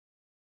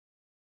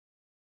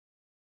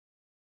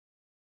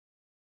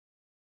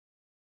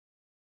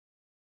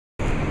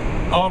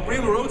Our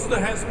Real Roadster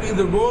has been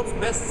the world's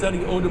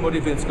best-selling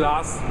automotive in its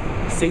class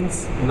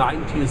since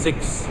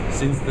 '96,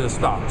 since the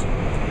start.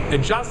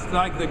 And just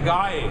like the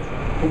guy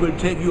who will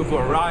take you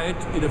for a ride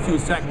in a few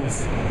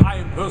seconds, I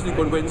am personally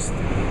convinced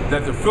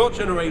that the third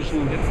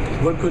generation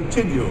will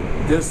continue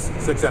this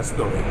success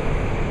story.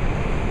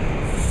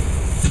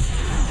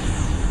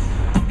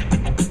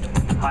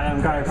 Hi,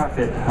 I'm Gary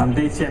Puckett. I'm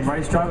DTM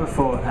race driver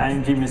for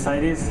AMG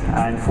Mercedes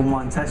and Formula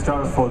 1 test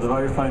driver for the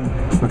Vodafone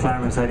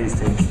McLaren Mercedes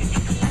team.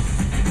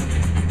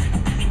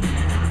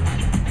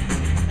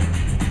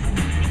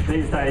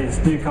 These days,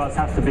 new cars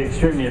have to be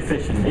extremely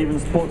efficient, even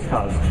sports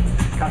cars.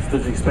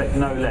 Customers expect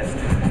no less.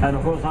 And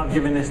of course, I've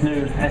given this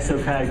new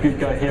SLK a good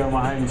go here on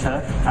my home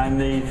turf, and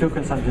the fuel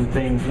consumption's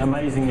been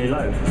amazingly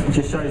low. It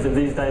just shows that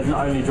these days,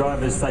 not only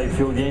drivers save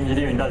fuel, the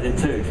engineering does it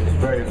too. It's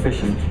very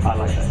efficient. I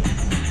like that.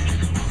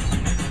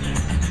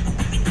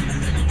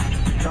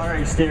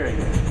 Direct steering,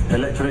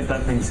 electronic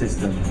damping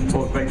system,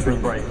 torque vector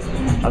and brake.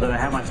 I don't know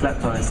how much lap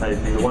time it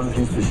saves me, but one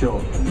thing's for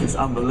sure, it's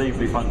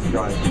unbelievably fun to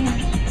drive.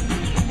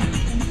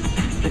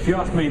 If you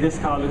ask me, this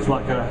car looks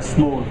like a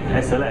small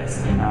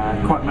SLS,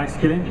 quite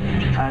masculine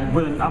and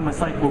with an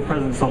unmistakable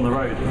presence on the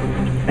road.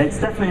 It's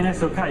definitely an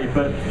SLK,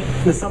 but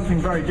there's something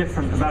very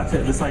different about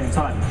it at the same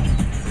time.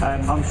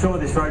 I'm sure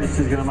this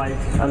Roadster is going to make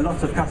a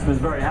lot of customers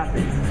very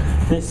happy.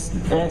 This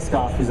air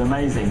scarf is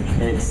amazing.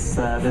 There's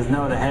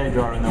no other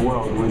hairdryer in the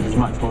world with as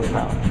much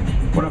horsepower.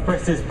 When I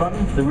press this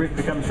button, the roof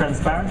becomes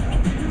transparent.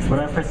 When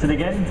I press it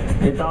again,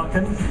 it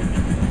darkens.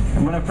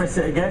 And when I press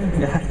it again,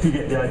 you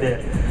get the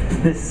idea.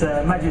 This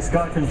Magic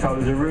Sky Control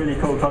is a really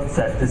cool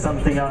concept. It's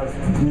something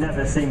I've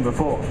never seen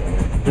before.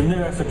 The new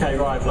SLK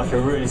rides like a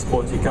really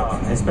sporty car,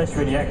 especially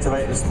when you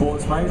activate the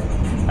sports mode.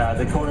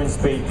 The cornering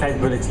speed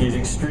capability is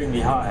extremely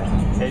high.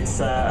 It's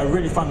a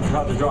really fun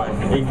car to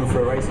drive, even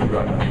for a racing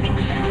driver.